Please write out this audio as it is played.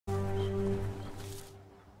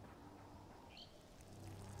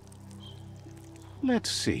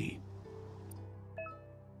Let's see.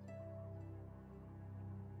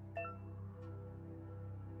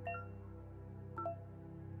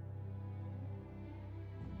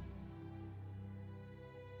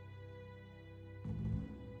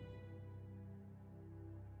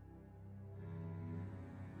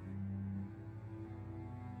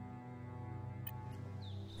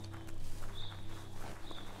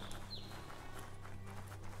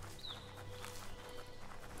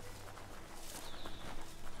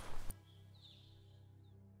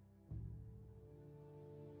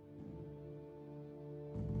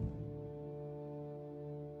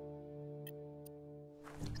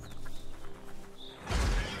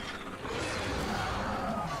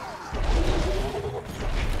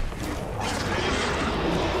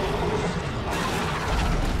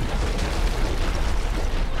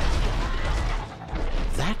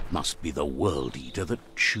 Must be the World Eater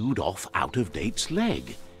that chewed off Out-of-Date's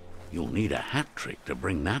leg. You'll need a hat trick to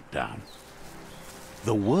bring that down.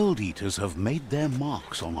 The World Eaters have made their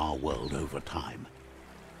marks on our world over time.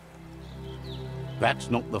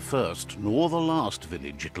 That's not the first nor the last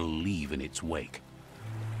village it'll leave in its wake.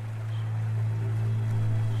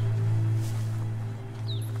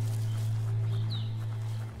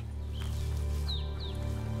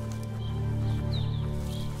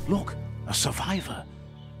 Look, a survivor.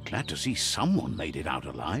 Glad to see someone made it out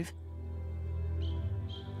alive.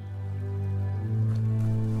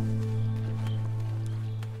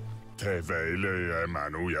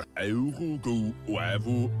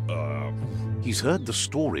 He's heard the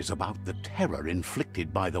stories about the terror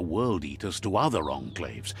inflicted by the World Eaters to other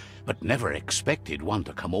enclaves, but never expected one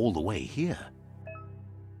to come all the way here.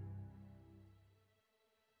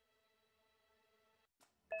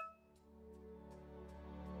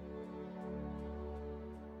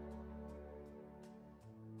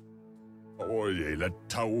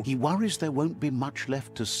 He worries there won't be much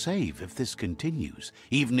left to save if this continues,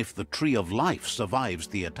 even if the Tree of Life survives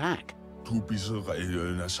the attack.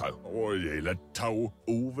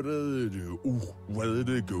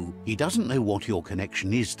 He doesn't know what your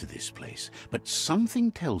connection is to this place, but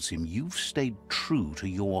something tells him you've stayed true to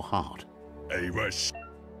your heart.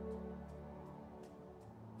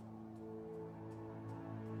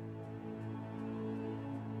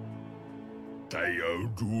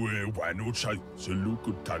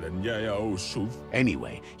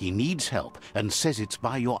 Anyway, he needs help and says it's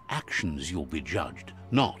by your actions you'll be judged,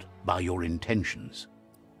 not by your intentions.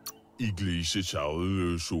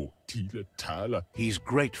 He's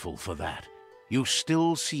grateful for that. You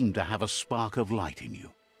still seem to have a spark of light in you.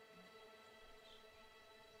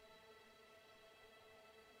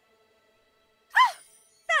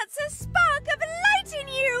 That's a spark of light in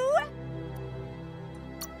you!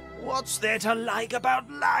 What's there to like about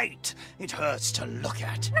light? It hurts to look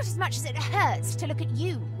at. Not as much as it hurts to look at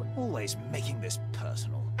you. Always making this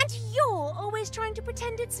personal. And you're always trying to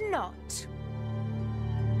pretend it's not.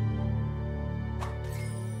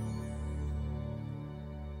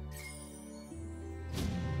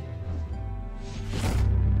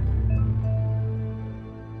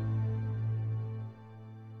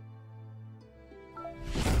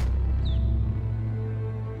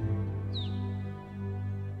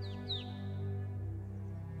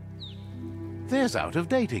 There's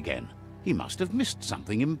Out-of-Date again. He must have missed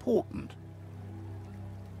something important.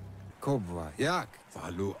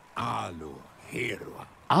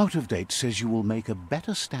 Out-of-Date says you will make a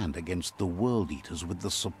better stand against the World Eaters with the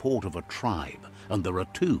support of a tribe, and there are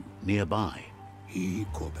two nearby.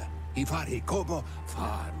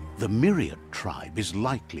 The Myriad tribe is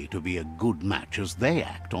likely to be a good match as they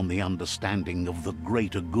act on the understanding of the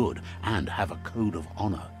greater good and have a code of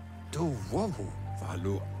honor.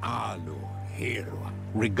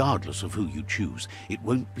 Regardless of who you choose, it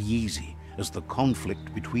won't be easy, as the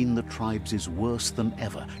conflict between the tribes is worse than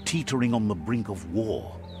ever, teetering on the brink of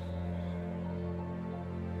war.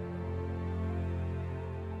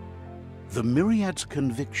 The Myriad's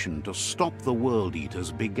conviction to stop the World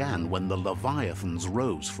Eaters began when the Leviathans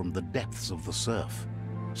rose from the depths of the surf.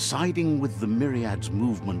 Siding with the Myriad's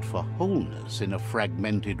movement for wholeness in a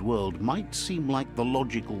fragmented world might seem like the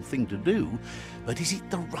logical thing to do, but is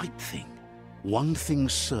it the right thing? One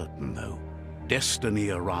thing's certain, though. Destiny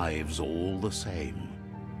arrives all the same.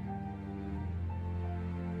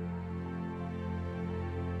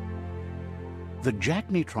 The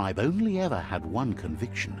Jagni tribe only ever had one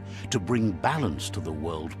conviction: to bring balance to the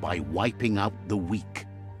world by wiping out the weak.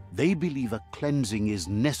 They believe a cleansing is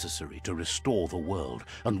necessary to restore the world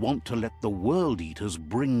and want to let the World Eaters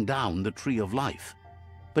bring down the Tree of Life.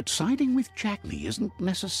 But siding with Jagni isn't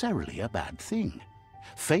necessarily a bad thing.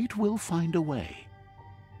 Fate will find a way.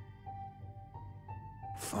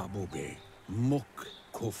 Fabobe, Mok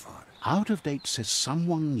Kofar. Out of Date says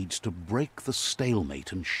someone needs to break the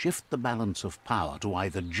stalemate and shift the balance of power to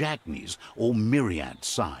either Jagni's or Myriad's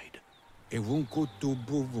side. Evunkutu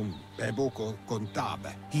buvum, Beboko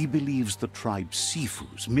Kontabe. He believes the tribe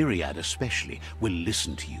Sifus, Myriad especially, will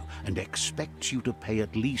listen to you and expects you to pay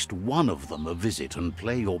at least one of them a visit and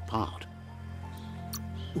play your part.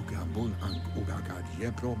 Ugambun ang ugagad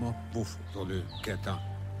yepromo, buf tolu keta.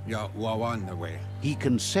 Ya wawanaway. He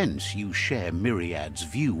can sense you share Myriad's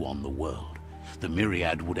view on the world. The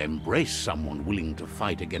Myriad would embrace someone willing to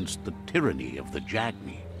fight against the tyranny of the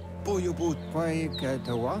Jagni. Boyubut Pai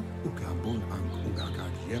Ketawa, Ugambun ang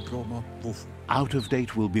ugagad yepromo, buf. Out of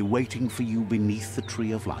Date will be waiting for you beneath the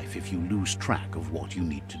Tree of Life if you lose track of what you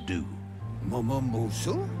need to do.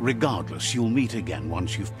 Momomusu? Regardless, you'll meet again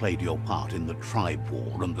once you've played your part in the tribe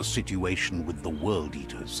war and the situation with the World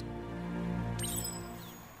Eaters.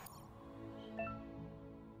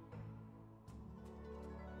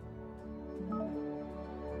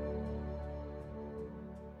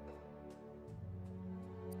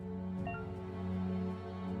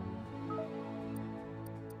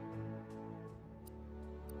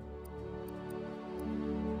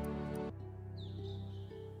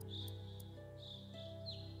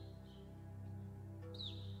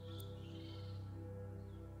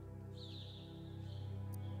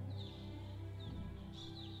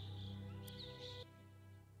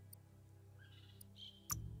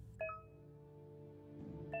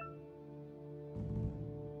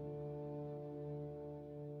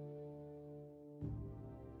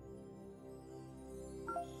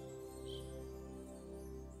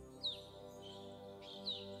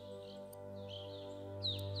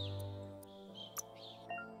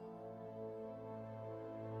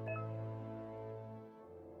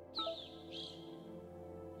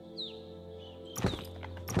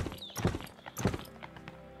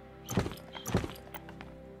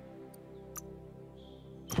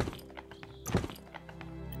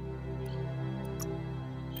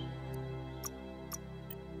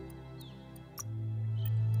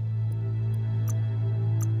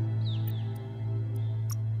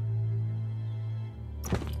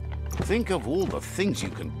 Think of all the things you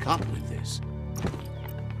can cut with this.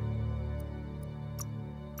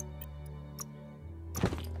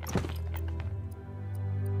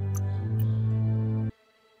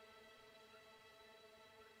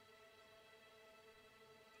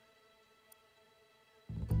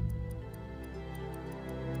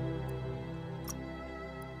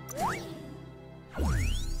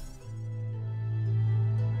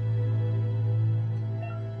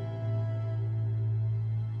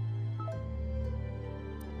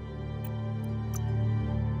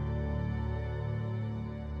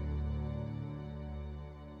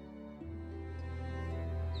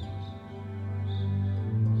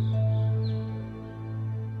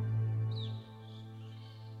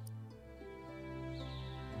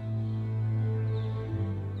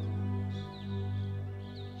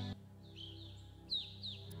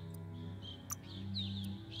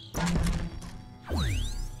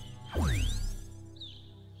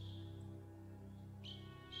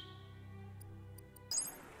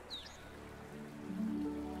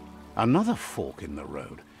 Another fork in the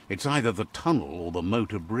road. It's either the tunnel or the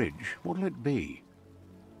motor bridge. What'll it be?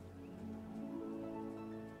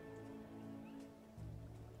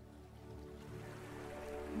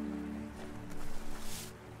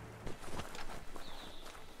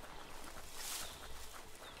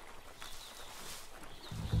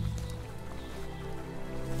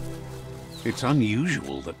 It's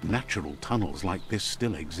unusual that natural tunnels like this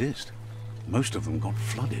still exist. Most of them got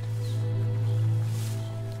flooded.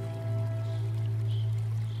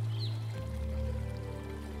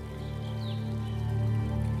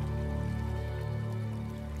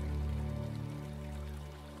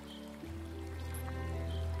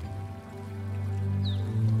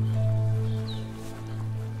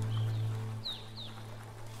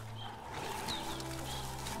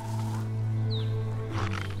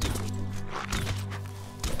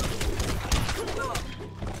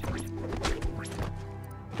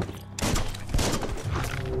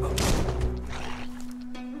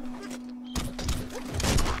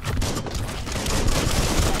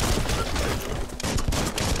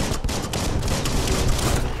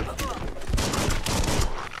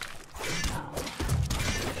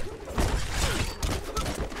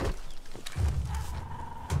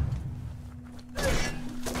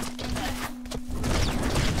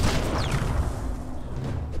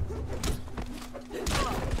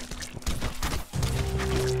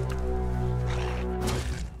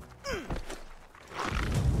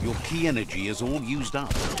 Your key energy is all used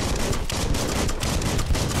up.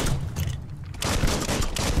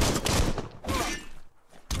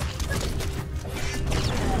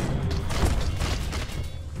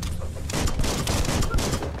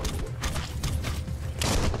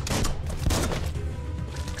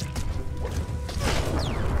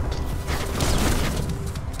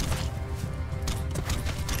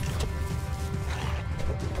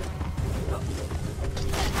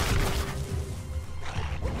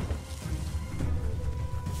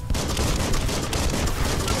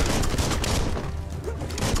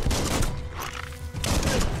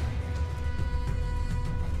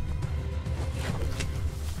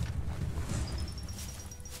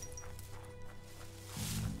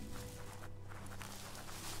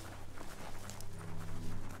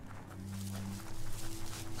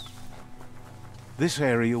 This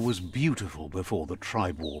area was beautiful before the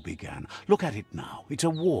tribe war began. Look at it now. It's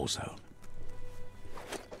a war zone.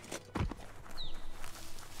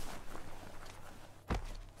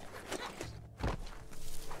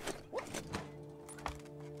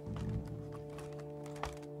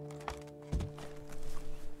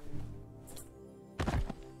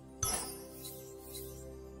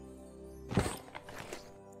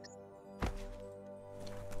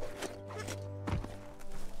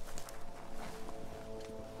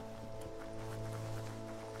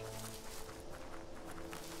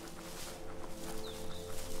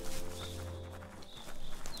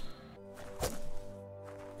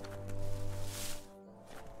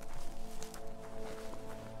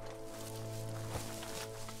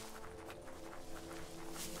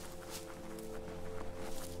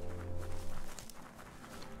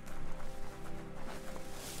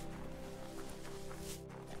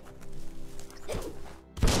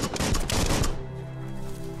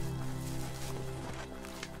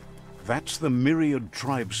 That's the Myriad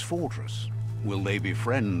tribe's fortress. Will they be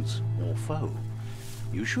friends or foe?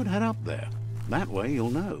 You should head up there. That way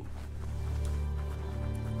you'll know.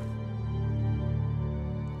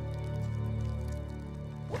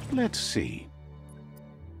 Let's see.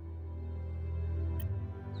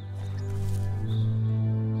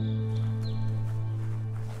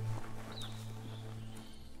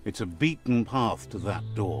 It's a beaten path to that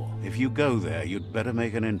door. If you go there, you'd better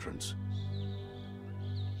make an entrance.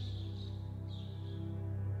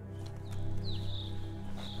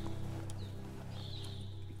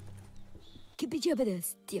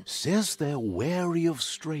 Says they're wary of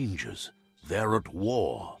strangers. They're at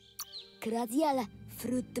war.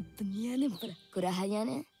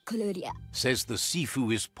 Says the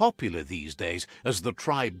Sifu is popular these days as the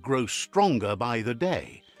tribe grows stronger by the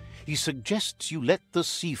day. He suggests you let the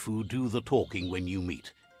Sifu do the talking when you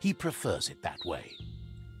meet. He prefers it that way.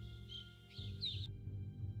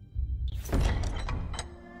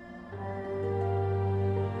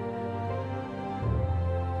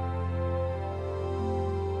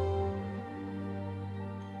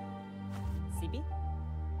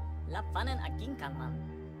 Lapanen aging kalman.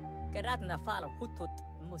 Kerat na falo hutut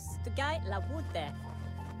mustugai la wute.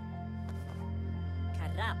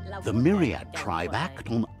 The Myriad tribe act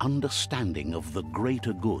on understanding of the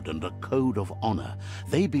greater good and a code of honor.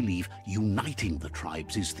 They believe uniting the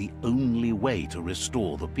tribes is the only way to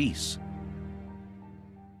restore the peace.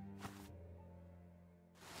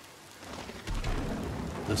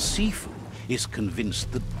 The Sifu is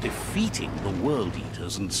convinced that defeating the World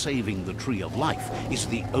Eaters and saving the Tree of Life is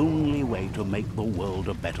the only way to make the world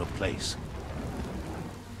a better place.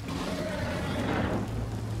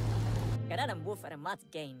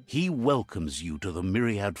 He welcomes you to the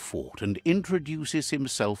Myriad Fort and introduces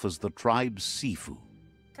himself as the tribe's Sifu.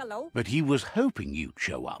 Hello? But he was hoping you'd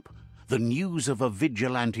show up. The news of a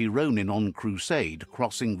vigilante Ronin on crusade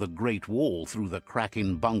crossing the Great Wall through the crack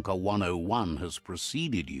in Bunker 101 has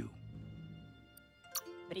preceded you.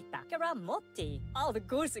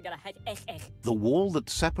 The wall that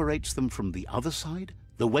separates them from the other side?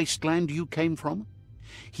 The wasteland you came from?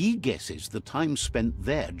 He guesses the time spent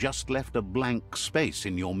there just left a blank space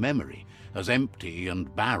in your memory, as empty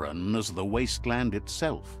and barren as the wasteland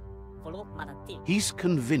itself. He's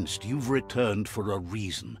convinced you've returned for a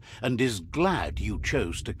reason, and is glad you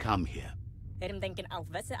chose to come here.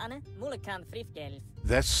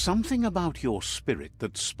 There's something about your spirit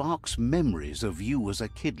that sparks memories of you as a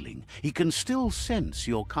kidling. He can still sense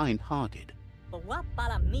you're kind-hearted.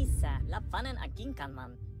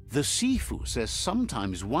 The Sifu says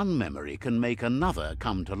sometimes one memory can make another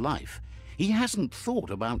come to life. He hasn't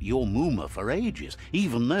thought about your Muma for ages,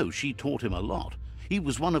 even though she taught him a lot. He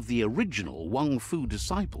was one of the original Wang Fu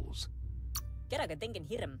disciples.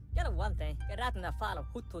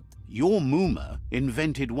 Your Muma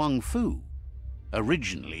invented Wang Fu.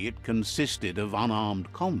 Originally, it consisted of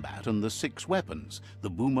unarmed combat and the 6 weapons: the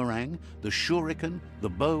boomerang, the shuriken, the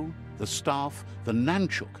bow, the staff, the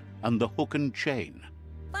nunchuk, and the hook and chain.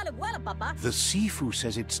 The Sifu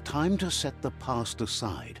says it's time to set the past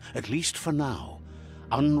aside, at least for now.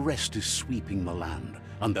 Unrest is sweeping the land,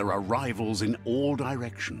 and there are rivals in all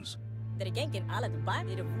directions.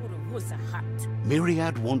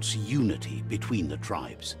 Myriad wants unity between the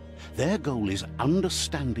tribes. Their goal is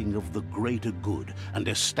understanding of the greater good and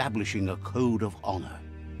establishing a code of honor.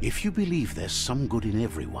 If you believe there's some good in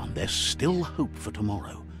everyone, there's still hope for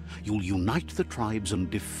tomorrow. You'll unite the tribes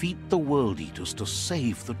and defeat the World Eaters to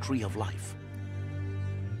save the Tree of Life.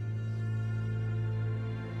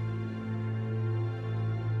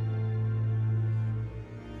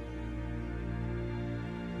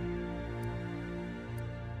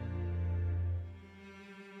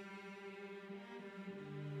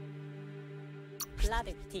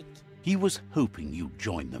 Pladetik. He was hoping you'd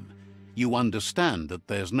join them. You understand that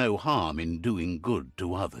there's no harm in doing good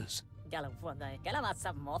to others. The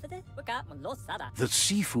The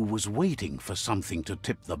Sifu was waiting for something to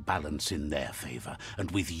tip the balance in their favor,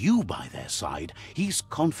 and with you by their side, he's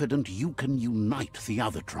confident you can unite the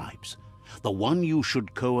other tribes. The one you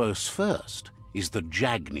should coerce first is the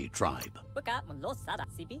Jagni tribe.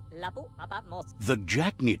 The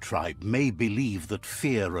Jagni tribe may believe that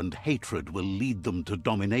fear and hatred will lead them to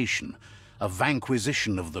domination. A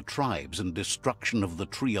vanquisition of the tribes and destruction of the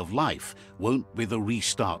Tree of Life won't be the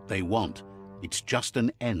restart they want. It's just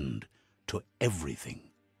an end to everything.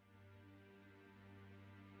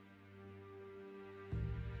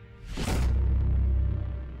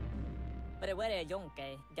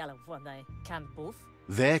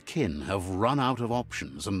 Their kin have run out of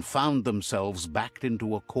options and found themselves backed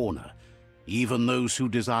into a corner. Even those who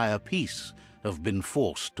desire peace have been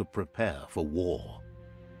forced to prepare for war.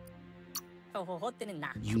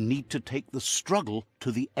 You need to take the struggle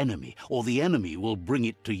to the enemy, or the enemy will bring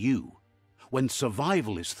it to you. When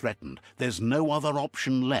survival is threatened, there's no other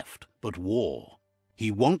option left but war.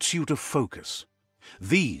 He wants you to focus.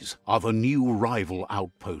 These are the new rival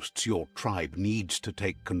outposts your tribe needs to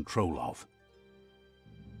take control of.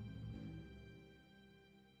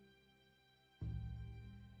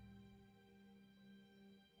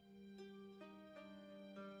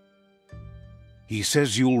 He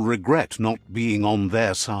says you'll regret not being on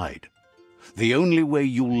their side. The only way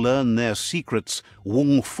you'll learn their secrets,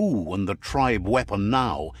 Wung Fu and the tribe weapon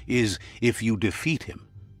now, is if you defeat him.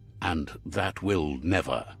 And that will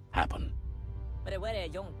never happen.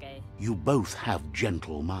 You both have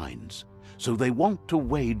gentle minds, so they want to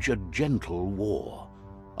wage a gentle war.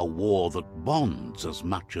 A war that bonds as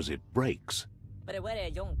much as it breaks.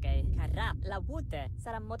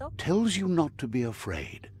 Tells you not to be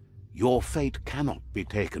afraid. Your fate cannot be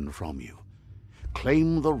taken from you.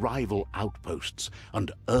 Claim the rival outposts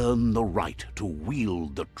and earn the right to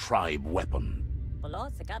wield the tribe weapon.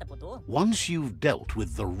 Once you've dealt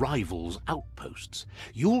with the rivals' outposts,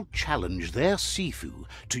 you'll challenge their Sifu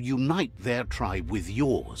to unite their tribe with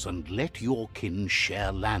yours and let your kin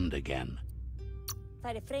share land again.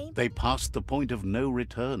 They passed the point of no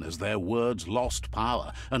return as their words lost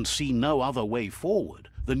power and see no other way forward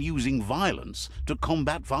than using violence to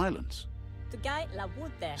combat violence.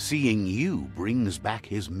 Seeing you brings back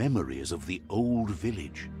his memories of the old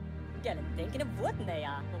village.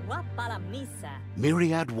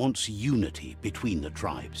 Myriad wants unity between the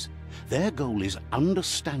tribes. Their goal is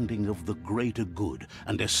understanding of the greater good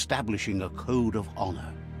and establishing a code of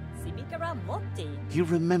honor. He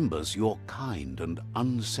remembers your kind and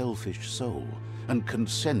unselfish soul and can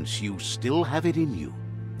sense you still have it in you,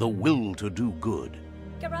 the will to do good.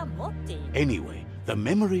 Anyway, the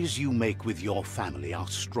memories you make with your family are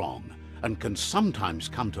strong and can sometimes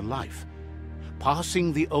come to life.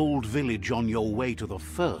 Passing the old village on your way to the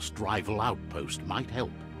first rival outpost might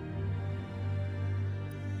help.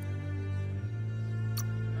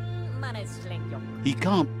 He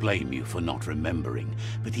can't blame you for not remembering,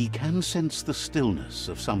 but he can sense the stillness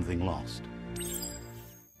of something lost.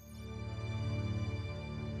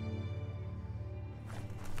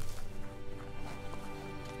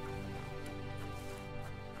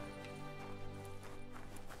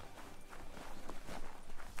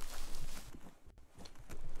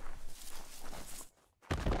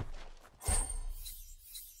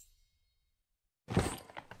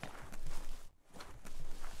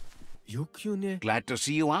 Glad to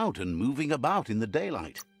see you out and moving about in the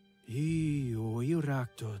daylight.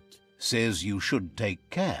 Says you should take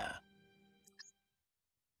care.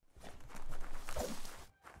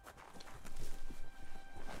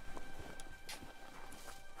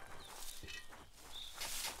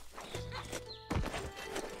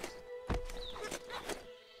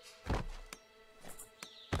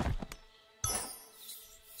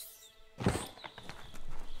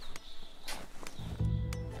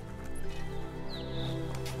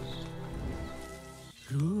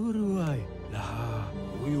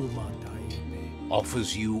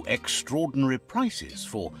 Offers you extraordinary prices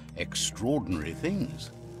for extraordinary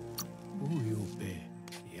things.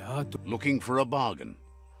 Looking for a bargain.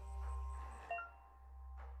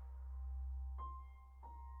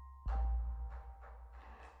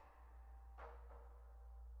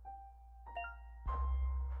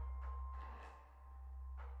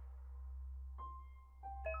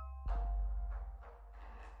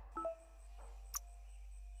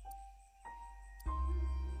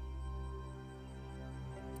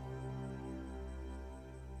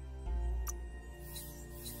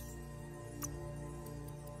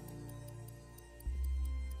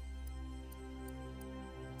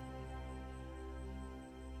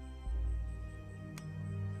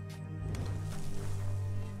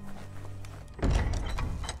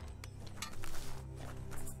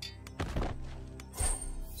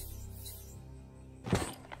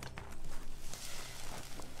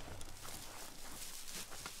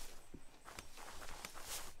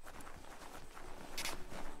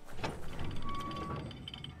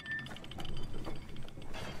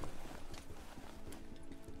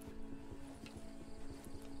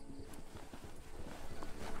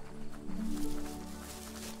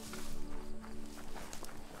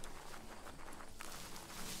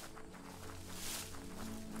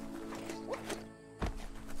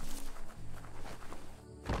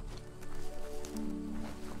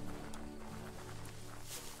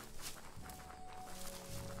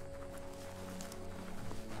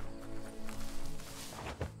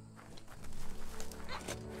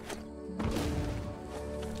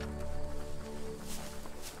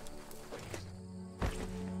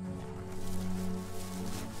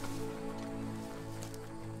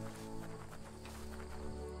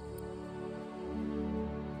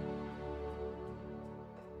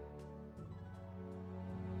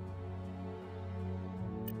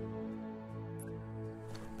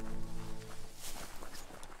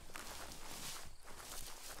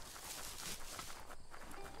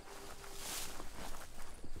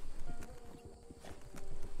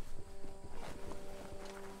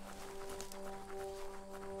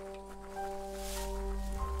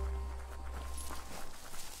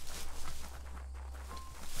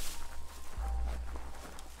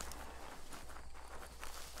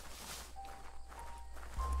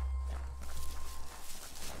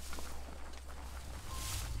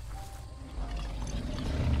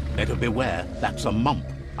 Better beware, that's a mump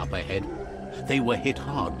up ahead. They were hit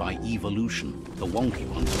hard by evolution, the wonky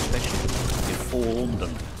ones especially, deformed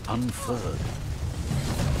and unfurred.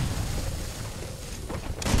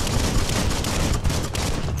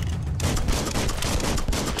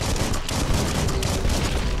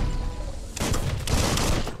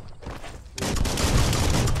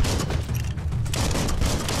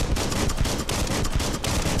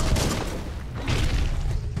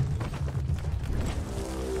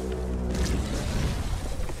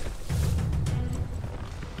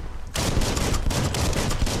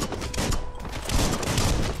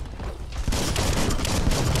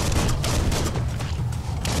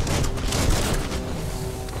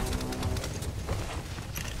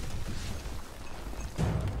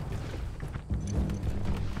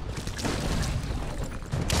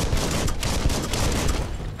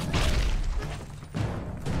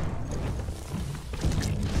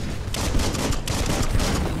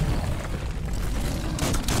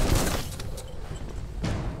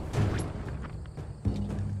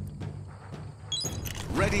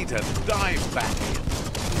 Ready to dive back in.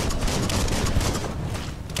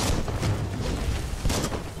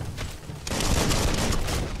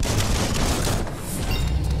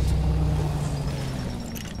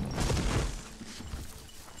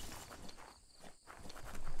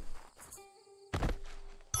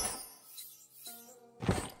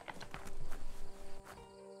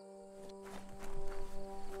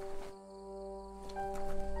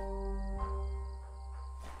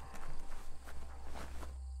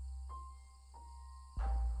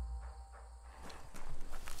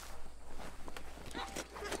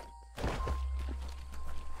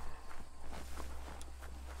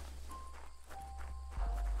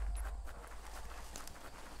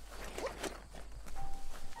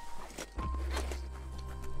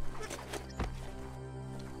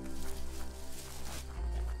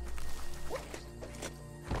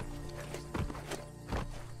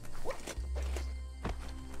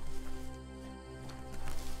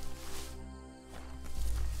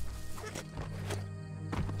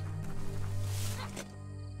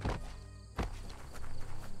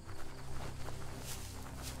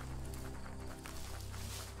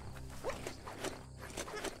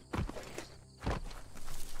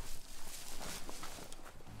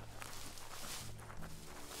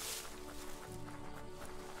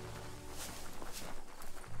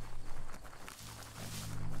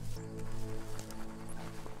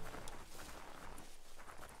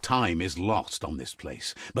 Time is lost on this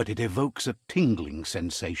place, but it evokes a tingling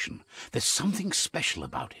sensation. There's something special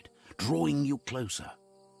about it, drawing you closer.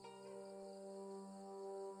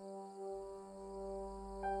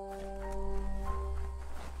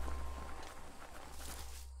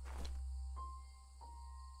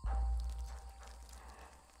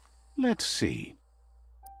 Let's see.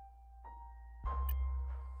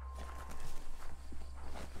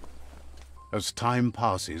 As time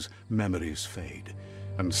passes, memories fade.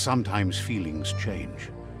 And sometimes feelings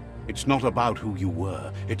change. It's not about who you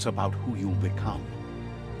were, it's about who you'll become.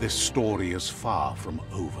 This story is far from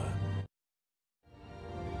over.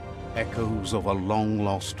 Echoes of a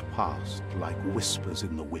long-lost past, like whispers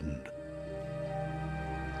in the wind.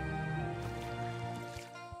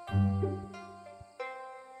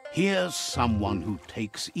 Here's someone who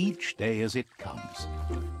takes each day as it comes.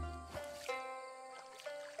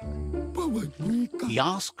 He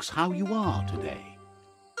asks how you are today.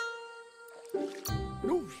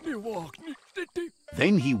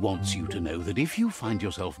 Then he wants you to know that if you find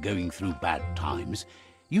yourself going through bad times,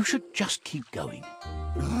 you should just keep going.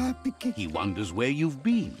 He wonders where you've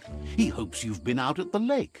been. He hopes you've been out at the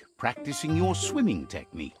lake, practicing your swimming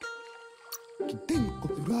technique.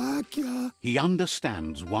 He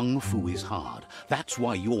understands Wang Fu is hard. That's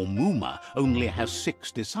why your Muma only has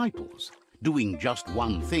 6 disciples. Doing just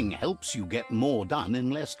one thing helps you get more done in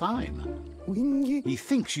less time. He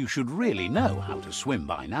thinks you should really know how to swim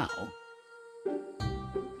by now.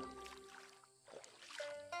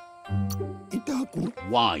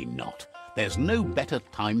 Why not? There's no better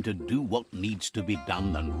time to do what needs to be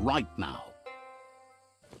done than right now.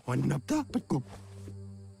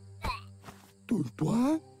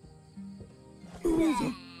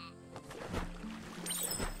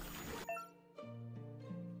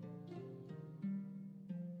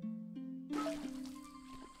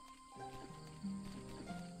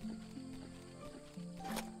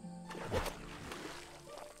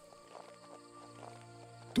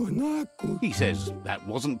 He says, that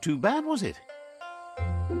wasn't too bad, was it?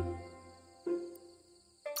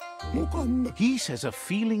 He says a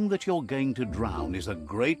feeling that you're going to drown is a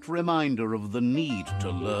great reminder of the need to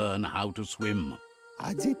learn how to swim.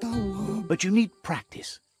 But you need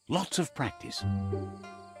practice. Lots of practice.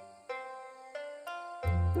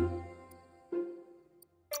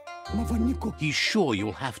 He's sure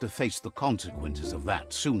you'll have to face the consequences of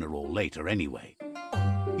that sooner or later anyway.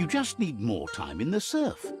 You just need more time in the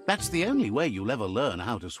surf. That's the only way you'll ever learn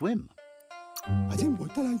how to swim.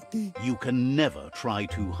 You can never try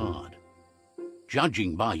too hard.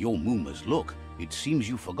 Judging by your Muma's look, it seems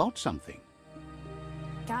you forgot something.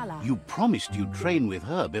 Kala. You promised you'd train with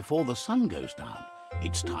her before the sun goes down.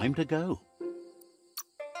 It's time to go.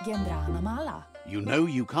 Gendrana mala. You know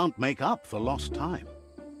you can't make up for lost time.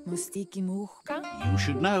 Mustiki muhka. You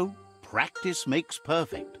should know, practice makes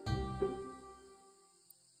perfect.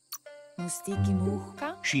 Mustiki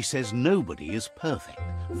muhka. She says nobody is perfect.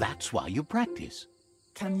 That's why you practice.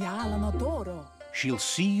 Kanyala no toro. She'll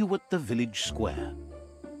see you at the village square.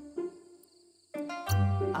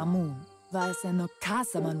 Amun. Vaise no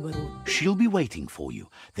kasaman waru. She'll be waiting for you.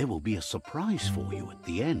 There will be a surprise for you at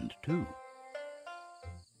the end, too.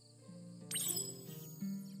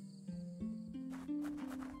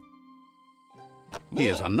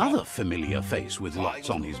 Here's another familiar face with lots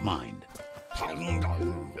on his mind.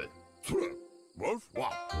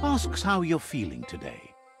 Asks how you're feeling today.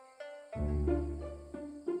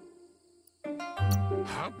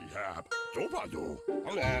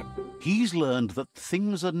 He's learned that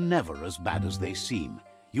things are never as bad as they seem.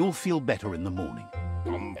 You'll feel better in the morning.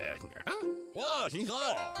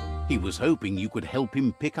 He was hoping you could help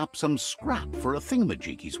him pick up some scrap for a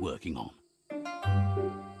thingamajig he's working on.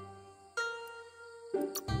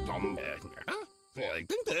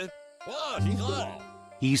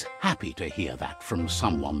 He's happy to hear that from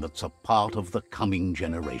someone that's a part of the coming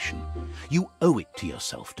generation. You owe it to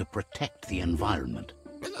yourself to protect the environment.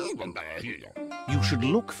 You should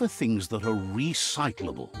look for things that are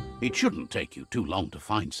recyclable. It shouldn't take you too long to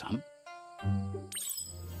find some.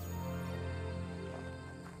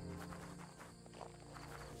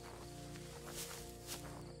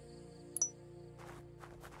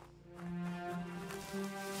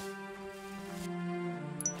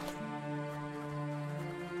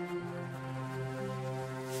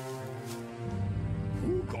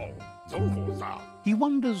 He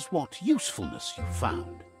wonders what usefulness you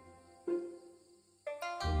found.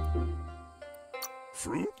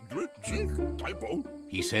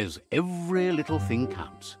 He says every little thing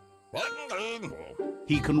counts.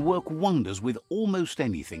 He can work wonders with almost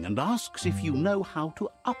anything and asks if you know how to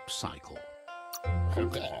upcycle.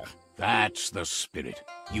 That's the spirit.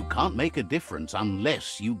 You can't make a difference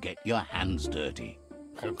unless you get your hands dirty.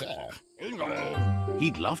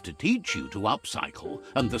 He'd love to teach you to upcycle,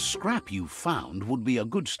 and the scrap you found would be a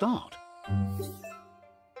good start.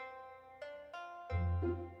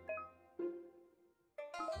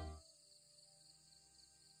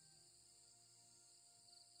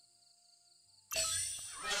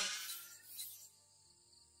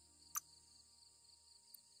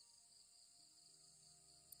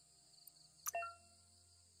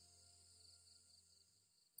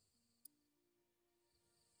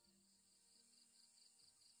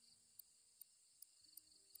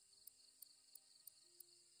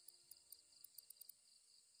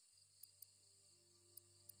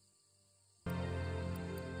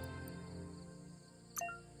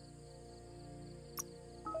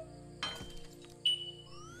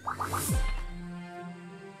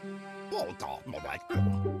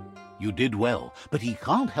 You did well, but he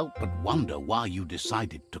can't help but wonder why you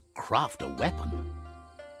decided to craft a weapon.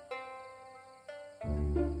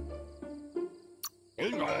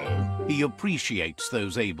 He appreciates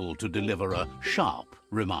those able to deliver a sharp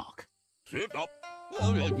remark.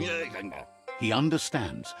 He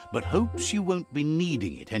understands, but hopes you won't be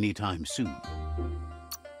needing it anytime soon.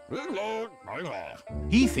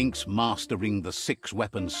 He thinks mastering the 6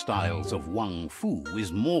 weapon styles of Wang Fu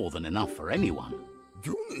is more than enough for anyone.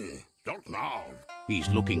 He's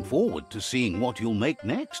looking forward to seeing what you'll make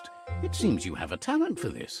next. It seems you have a talent for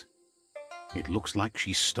this. It looks like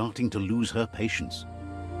she's starting to lose her patience.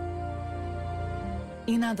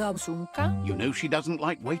 You know she doesn't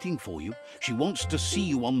like waiting for you. She wants to see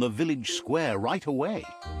you on the village square right away.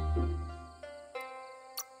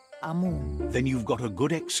 Then you've got a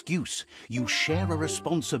good excuse. You share a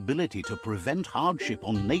responsibility to prevent hardship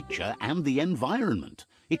on nature and the environment.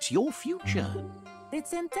 It's your future.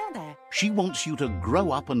 She wants you to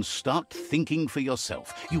grow up and start thinking for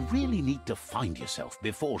yourself. You really need to find yourself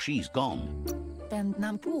before she's gone.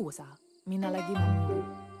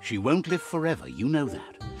 She won't live forever, you know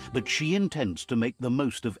that. But she intends to make the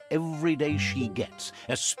most of every day she gets,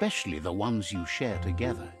 especially the ones you share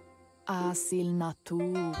together. Asil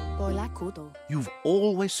natu polakuto. You've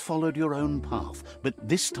always followed your own path, but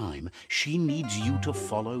this time she needs you to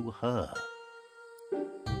follow her.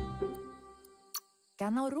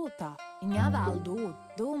 Kanaruta, inyavaldu,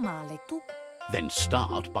 do male tuk. Then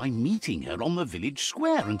start by meeting her on the village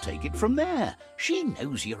square and take it from there. She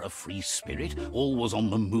knows you're a free spirit, always on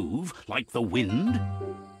the move, like the wind.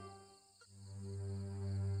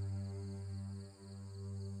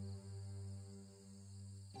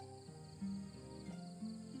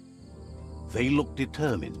 They look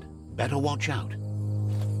determined. Better watch out.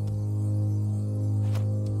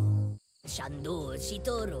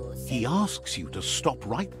 He asks you to stop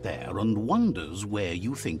right there and wonders where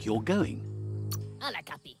you think you're going.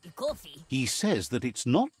 He says that it's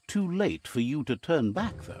not too late for you to turn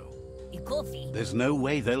back, though. There's no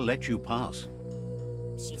way they'll let you pass.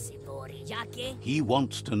 He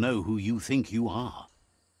wants to know who you think you are.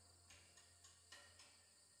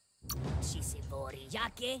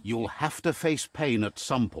 You'll have to face pain at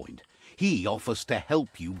some point. He offers to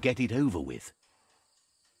help you get it over with.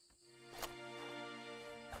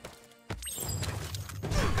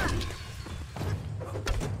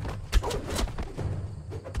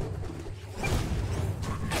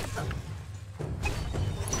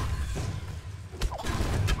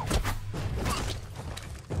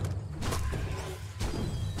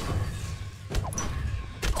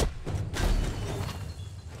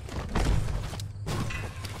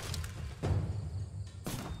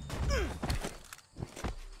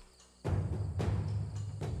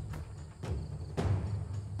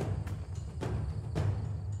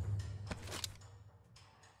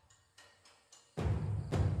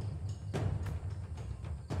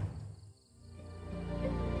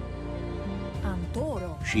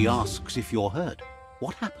 She asks if you're hurt.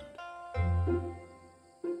 What happened?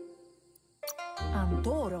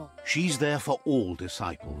 Antoro. She's there for all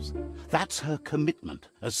disciples. That's her commitment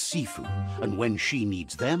as Sifu. And when she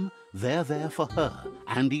needs them, they're there for her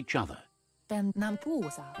and each other.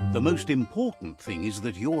 The most important thing is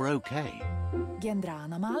that you're okay.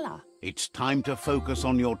 Gendrana mala. It's time to focus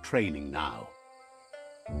on your training now.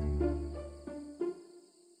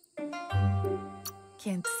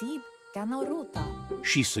 Kentsib Kanaruta.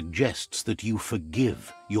 She suggests that you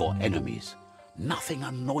forgive your enemies. Nothing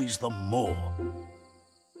annoys them more.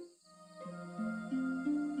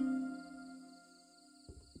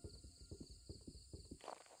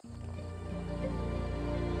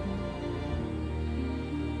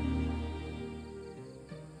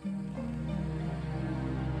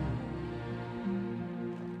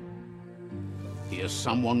 Here's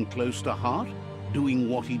someone close to heart, doing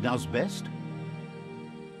what he does best.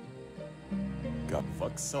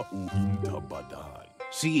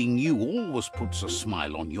 Seeing you always puts a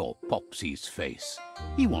smile on your Popsy's face.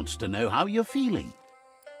 He wants to know how you're feeling.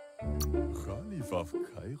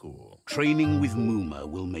 Training with Muma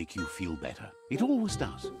will make you feel better. It always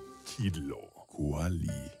does.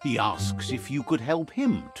 He asks if you could help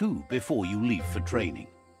him too before you leave for training.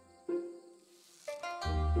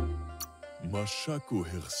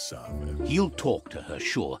 He'll talk to her,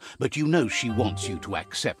 sure, but you know she wants you to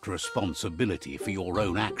accept responsibility for your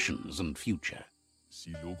own actions and future.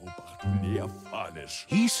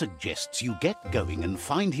 He suggests you get going and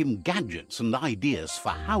find him gadgets and ideas for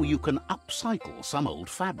how you can upcycle some old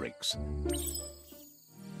fabrics.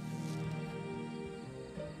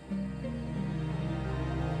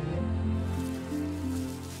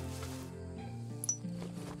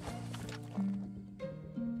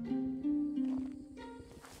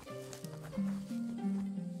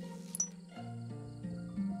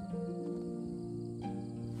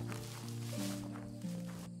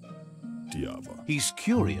 He's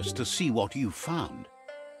curious to see what you've found.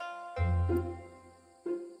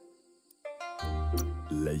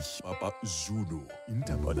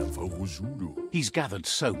 He's gathered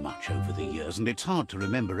so much over the years, and it's hard to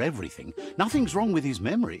remember everything. Nothing's wrong with his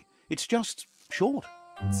memory. It's just short.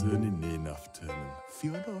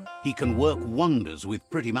 He can work wonders with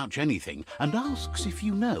pretty much anything, and asks if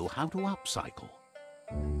you know how to upcycle.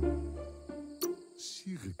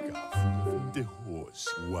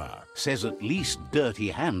 Says at least dirty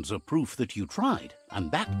hands are proof that you tried,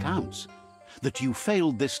 and that counts. That you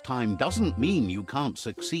failed this time doesn't mean you can't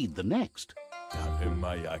succeed the next.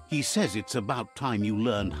 He says it's about time you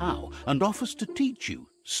learned how, and offers to teach you,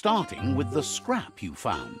 starting with the scrap you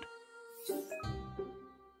found.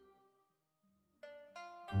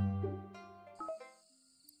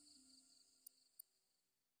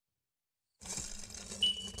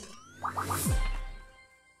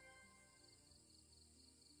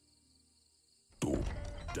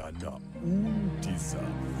 Dana dieser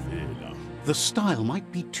Fehler. The style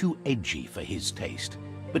might be too edgy for his taste,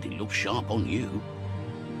 but it looks sharp on you.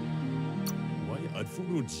 Why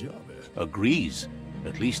adfununtiave? Agrees.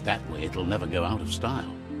 At least that way it'll never go out of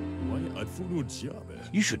style. Why adfununtiave?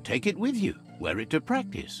 You should take it with you, wear it to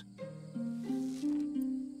practice.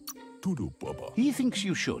 Tudu Baba. He thinks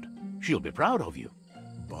you should. She'll be proud of you.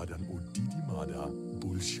 Badan udidimada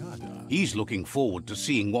bulshada. He's looking forward to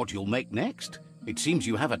seeing what you'll make next. It seems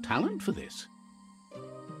you have a talent for this.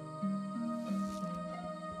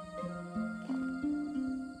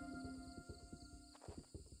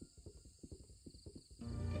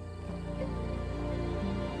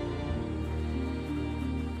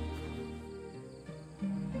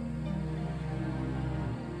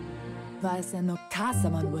 Vai no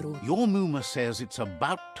Casaman Warut. Your Muma says it's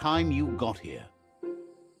about time you got here.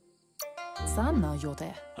 Sanna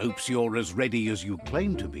Yote. Hopes you're as ready as you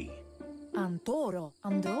claim to be. Antoro.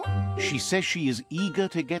 Andro? She says she is eager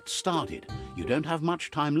to get started. You don't have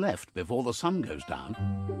much time left before the sun goes down.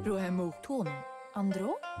 Ruhemu Tono.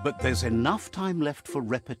 Andro? But there's enough time left for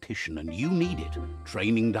repetition, and you need it.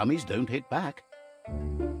 Training dummies don't hit back.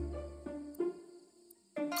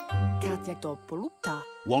 Katjak do Polupta.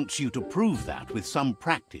 Wants you to prove that with some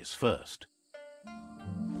practice first.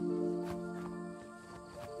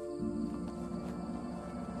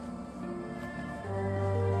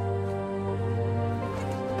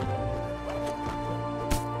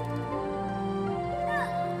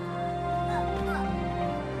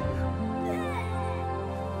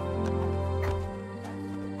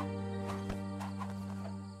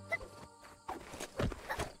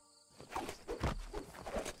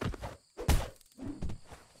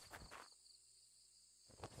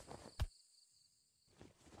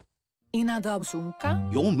 Inadab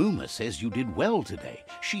Sunka? Your Muma says you did well today.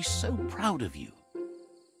 She's so proud of you.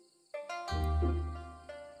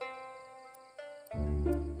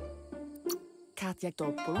 Katjak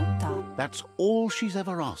do Polupta. That's all she's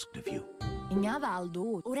ever asked of you.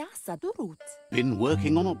 Inyavaldo. Urasa Durut. Been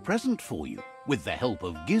working on a present for you, with the help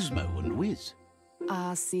of Gizmo and Wiz.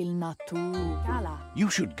 Asil Natu. Kala. You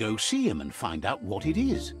should go see him and find out what it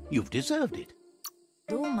is. You've deserved it.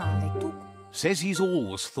 Domale Tuk. Says he's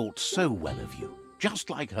always thought so well of you, just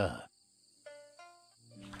like her.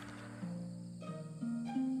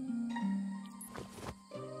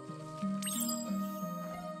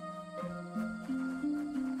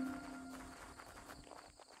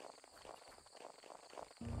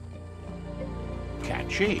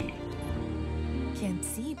 Catchy. Can't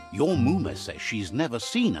see. Your Muma says she's never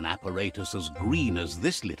seen an apparatus as green as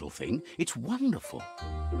this little thing. It's wonderful.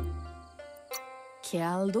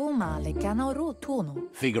 Kialdo male canoro tono.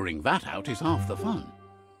 Figuring that out is half the fun.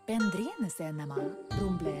 Pendrene senema.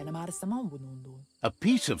 Rumblene marsamonbunundo. A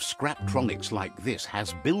piece of Scraptronics like this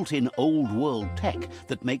has built-in old-world tech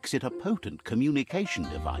that makes it a potent communication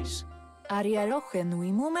device. Ariaroche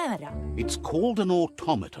nui mumera. It's called an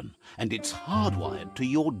automaton, and it's hardwired to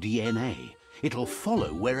your DNA. It'll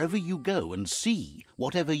follow wherever you go and see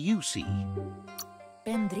whatever you see.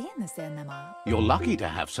 Pendrene senema. You're lucky to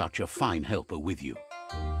have such a fine helper with you.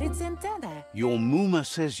 Rizentende. Your Muma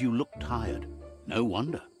says you look tired. No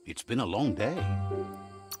wonder. It's been a long day.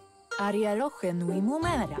 Ariaroche nui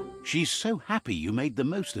mumera. She's so happy you made the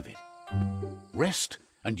most of it. Rest,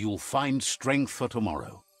 and you'll find strength for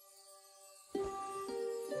tomorrow.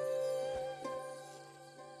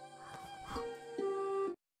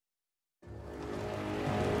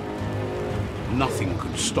 Nothing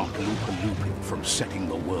could stop Lupa Lupin from setting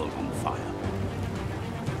the world on fire.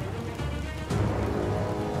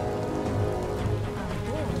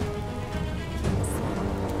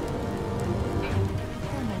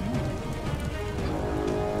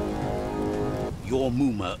 Your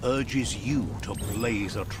Muma urges you to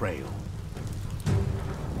blaze a trail.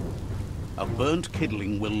 A burnt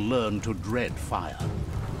kidling will learn to dread fire.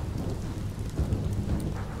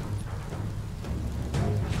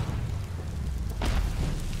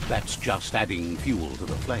 That's just adding fuel to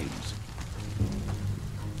the flames.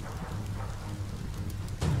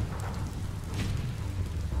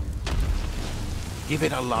 Give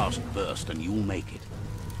it a last burst and you'll make it.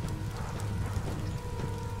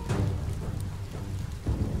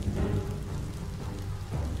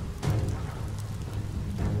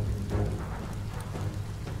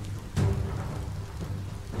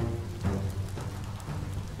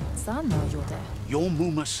 Your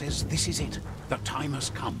Muma says this is it. The time has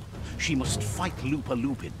come. She must fight Lupa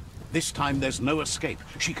Lupin. This time there's no escape.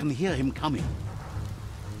 She can hear him coming.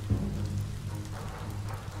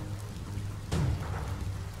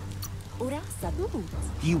 Uras Sadut.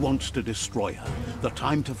 He wants to destroy her. The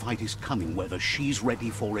time to fight is coming, whether she's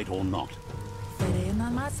ready for it or not.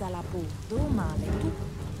 Serena masalapu. Dumale.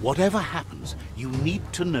 Whatever happens, you need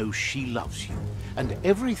to know she loves you. And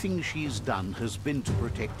everything she's done has been to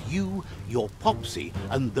protect you, your Popsy,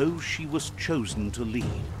 and those she was chosen to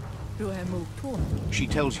lead. Ruemu tun. She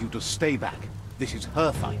tells you to stay back. This is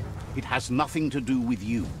her fight. It has nothing to do with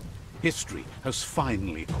you. History has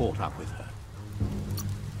finally caught up with her.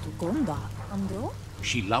 Tukonda. Andro?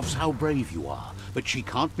 She loves how brave you are, but she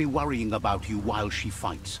can't be worrying about you while she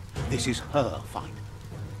fights. This is her fight.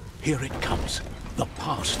 Here it comes. The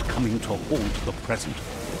past coming to haunt the present.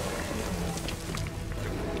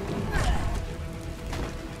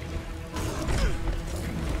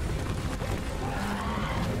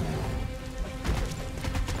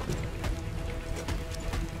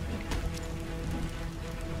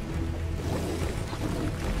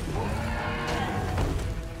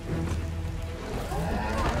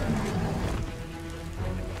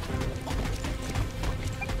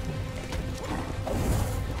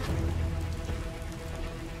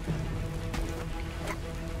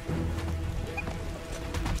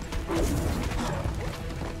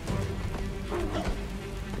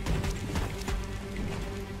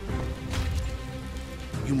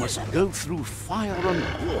 You must go through fire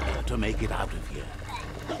and water to make it out of here.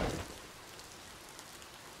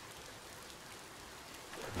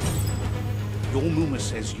 Your Muma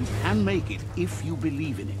says you can make it if you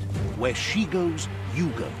believe in it. Where she goes, you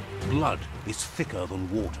go. Blood is thicker than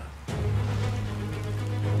water.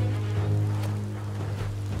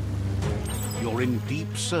 You're in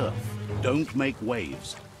deep surf. Don't make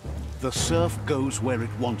waves. The surf goes where it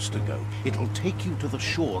wants to go. It'll take you to the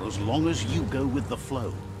shore as long as you go with the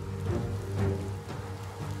flow.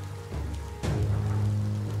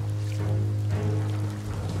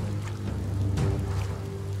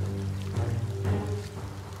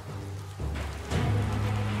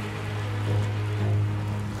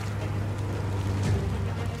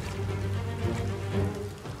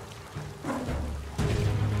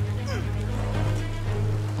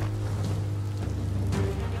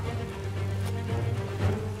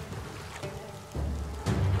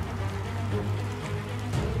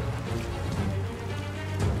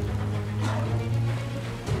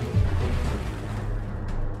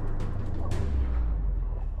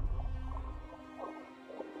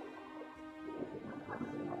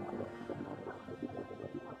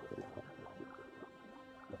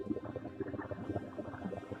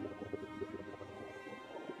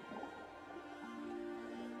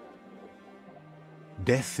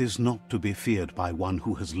 Death is not to be feared by one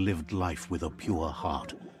who has lived life with a pure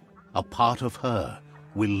heart. A part of her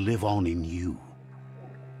will live on in you.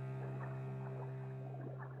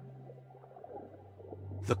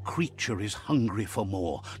 The creature is hungry for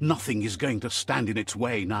more. Nothing is going to stand in its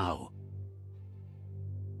way now.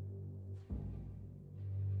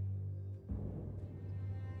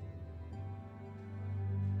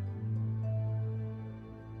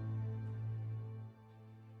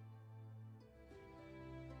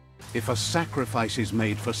 If a sacrifice is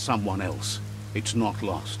made for someone else, it's not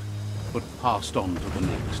lost, but passed on to the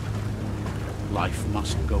next. Life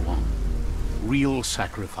must go on. Real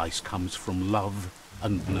sacrifice comes from love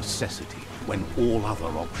and necessity when all other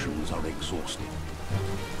options are exhausted.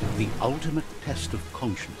 The ultimate test of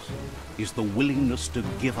conscience is the willingness to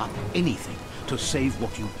give up anything to save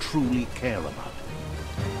what you truly care about.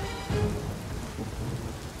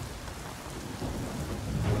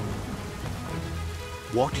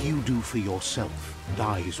 What you do for yourself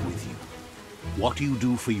dies with you. What you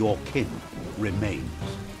do for your kin remains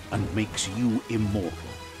and makes you immortal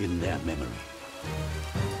in their memory.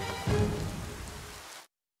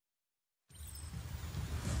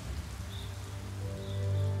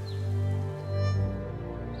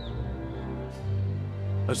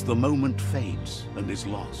 As the moment fades and is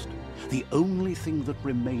lost, the only thing that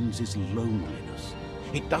remains is loneliness.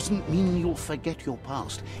 It doesn't mean you'll forget your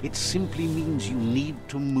past. It simply means you need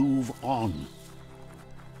to move on.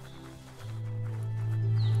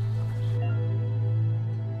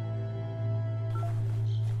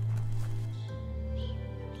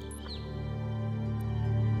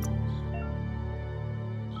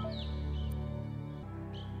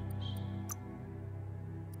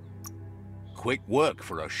 Quick work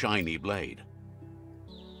for a shiny blade.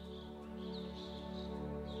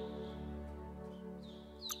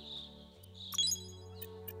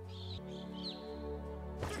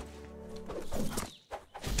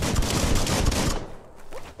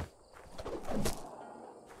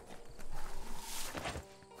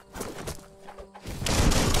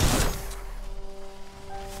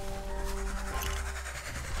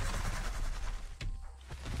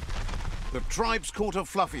 The tribe's caught a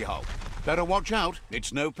fluffy hulk. Better watch out,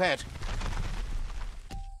 it's no pet.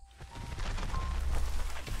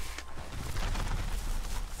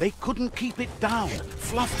 They couldn't keep it down.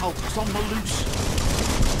 Fluff hulk's on the loose.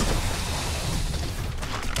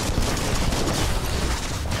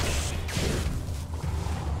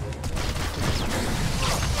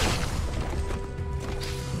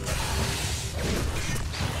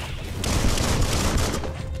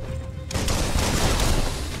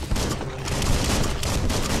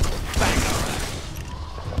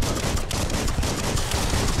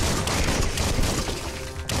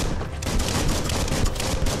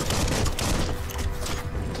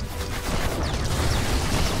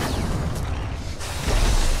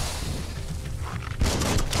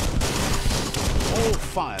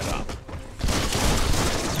 Fired up.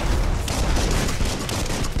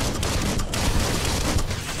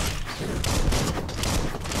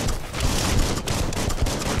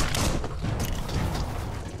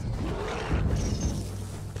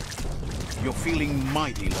 You're feeling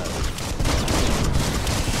mighty low.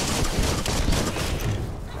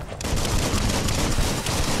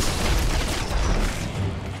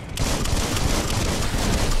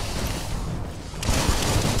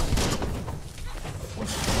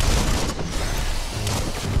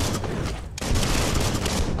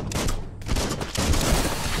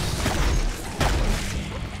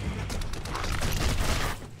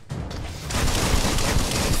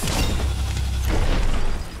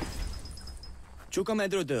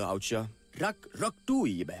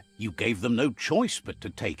 You gave them no choice but to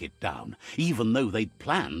take it down, even though they'd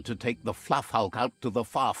planned to take the Fluff Hulk out to the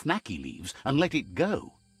Farfnaki leaves and let it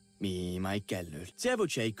go.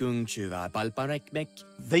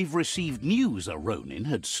 They've received news a Ronin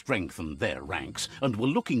had strengthened their ranks and were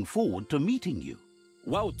looking forward to meeting you.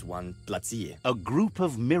 A group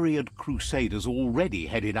of myriad crusaders already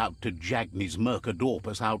headed out to Jagni's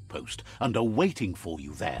Mercadorpus outpost and are waiting for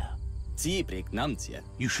you there.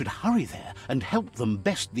 You should hurry there and help them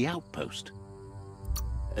best the outpost.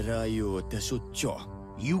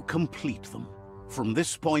 You complete them. From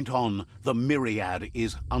this point on, the Myriad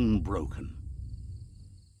is unbroken.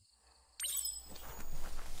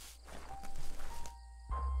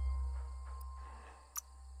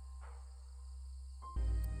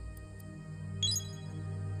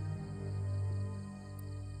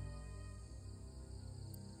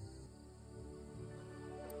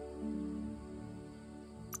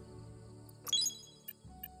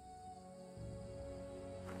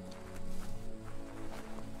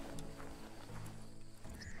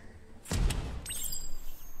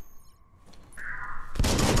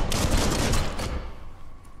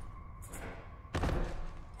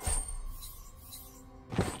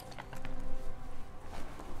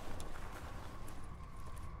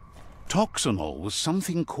 Toxanol was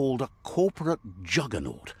something called a corporate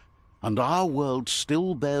juggernaut, and our world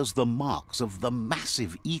still bears the marks of the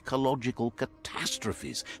massive ecological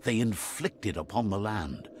catastrophes they inflicted upon the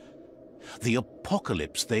land. The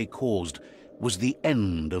apocalypse they caused was the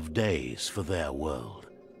end of days for their world.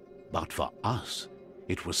 But for us,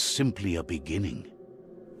 it was simply a beginning.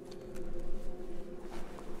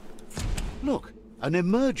 Look, an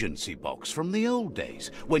emergency box from the old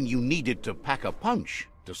days, when you needed to pack a punch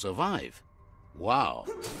to survive. Wow,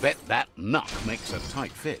 bet that nut makes a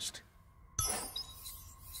tight fist.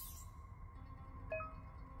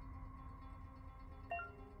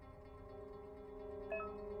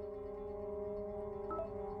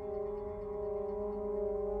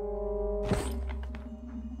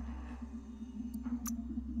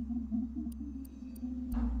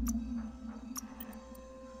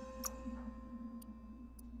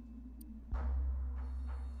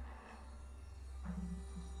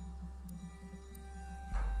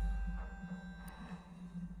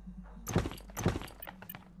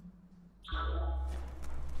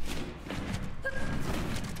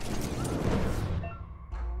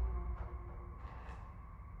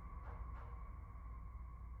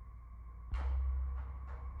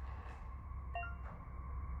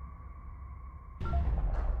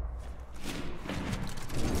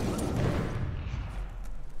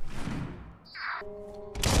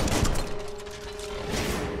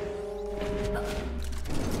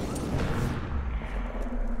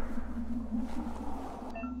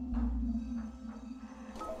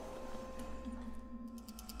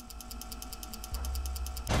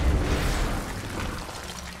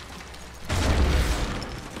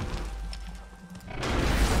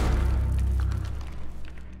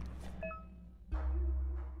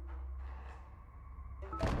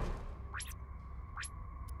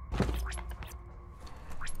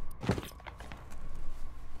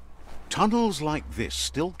 Tunnels like this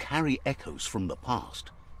still carry echoes from the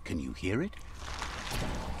past. Can you hear it?